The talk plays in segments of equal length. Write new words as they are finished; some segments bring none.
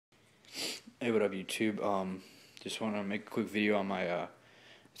Hey, what up, YouTube? Just want to make a quick video on my,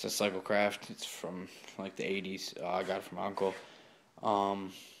 it's a Cyclecraft. It's from like the 80s. I got it from my uncle.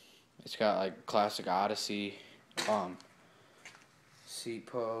 It's got like classic Odyssey, seat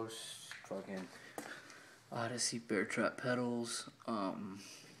posts, fucking Odyssey bear trap pedals,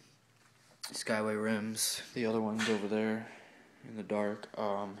 Skyway rims. The other one's over there in the dark.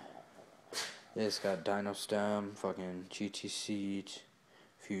 Yeah, it's got dyno stem, fucking GT seat,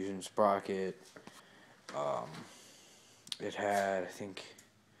 fusion sprocket. It had, I think,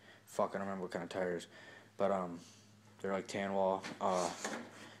 I don't remember what kind of tires, but they're like tan wall.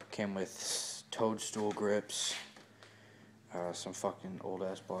 Came with toadstool grips, some fucking old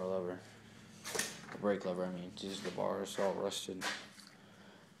ass bar lever, brake lever. I mean, these are the bars all rusted.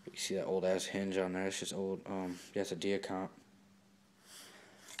 You see that old ass hinge on there? It's just old. Yeah, it's a Diacomp.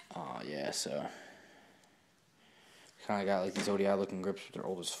 Yeah, so kind of got like these ODI looking grips, but they're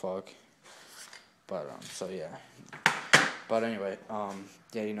old as fuck. But so yeah. But anyway,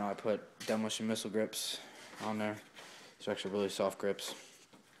 yeah, you know, I put Demolition Missile grips on there. These are actually really soft grips.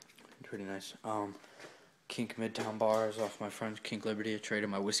 Pretty nice. Kink Midtown bars off my friend Kink Liberty. I traded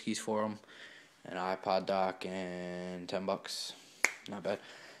my whiskeys for them. An iPod dock and $10. Not bad.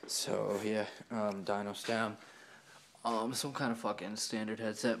 So yeah, dyno stem. Some kind of fucking standard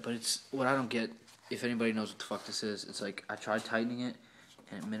headset, but it's what I don't get. If anybody knows what the fuck this is, it's like I tried tightening it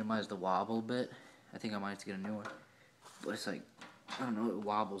and it minimized the wobble a bit. I think I might have to get a new one. But it's like, I don't know, it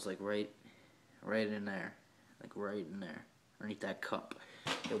wobbles like right in there. Like right in there. Underneath that cup.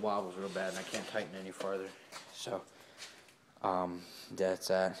 It wobbles real bad and I can't tighten it any farther. So, that's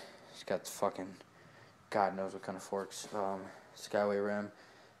that. It's got the fucking, God knows what kind of forks. Skyway rim,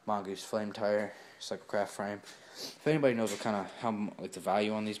 Mongoose flame tire, Cyclecraft frame. If anybody knows what kind of, how, like the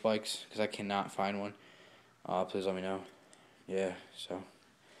value on these bikes, because I cannot find one, please let me know. Yeah, so,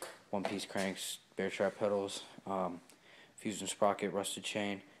 one piece cranks, bear trap pedals, fusion sprocket, rusted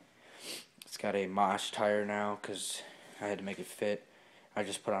chain. It's got a Mosh tire now because I had to make it fit. I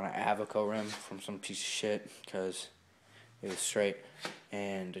just put on an Avico rim from some piece of shit because it was straight,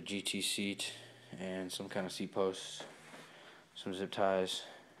 and a GT seat and some kind of seat posts, some zip ties.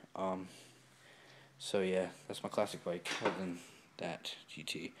 So yeah, that's my classic bike other than that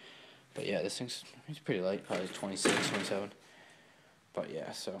GT. But yeah, this thing's it's pretty light, probably 26, 27. But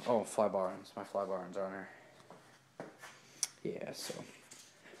yeah, so fly bar irons. My fly bar irons are on there. Yeah, so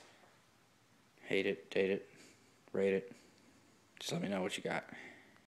hate it, date it, rate it. Just let me know what you got.